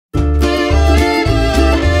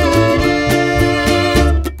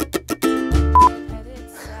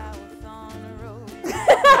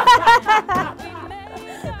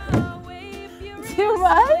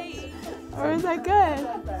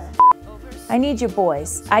need your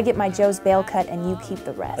boys. I get my Joe's bail cut and you keep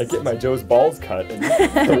the rest. I get my Joe's balls cut and you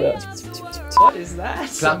keep the rest. What is that?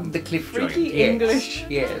 Plug the clip Freaky joint. Yes, English.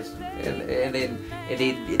 Yes. And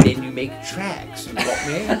then you make tracks. You got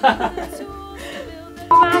me?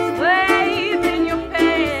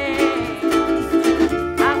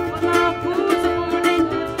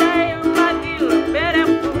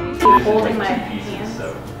 Holding my hand.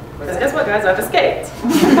 Because guess what, guys? I have to skate.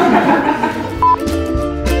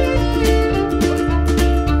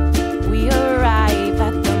 We arrive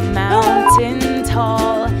at the mountain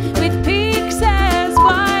tall, with peaks as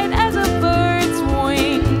wide as a bird's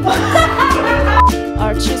wing.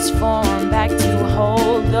 Arches form back to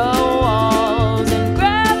hold the walls, and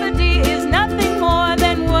gravity is nothing more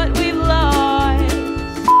than what we've lost.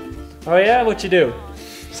 Oh yeah? What'd you do?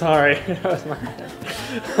 Sorry. That was my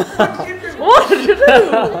What did you do?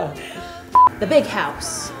 The big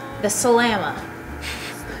house. The Salama.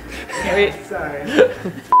 Wait, sorry.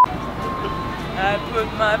 I put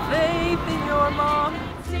my faith in your mom.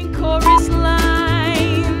 Sing chorus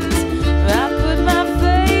lines. I put my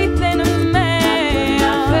faith in a man.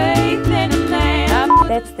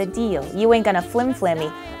 That's the deal. You ain't gonna flim-flam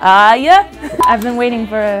me. Yeah? I've been waiting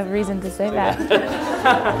for a reason to say that.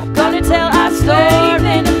 Gonna tell our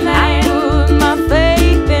story in a man. I put my faith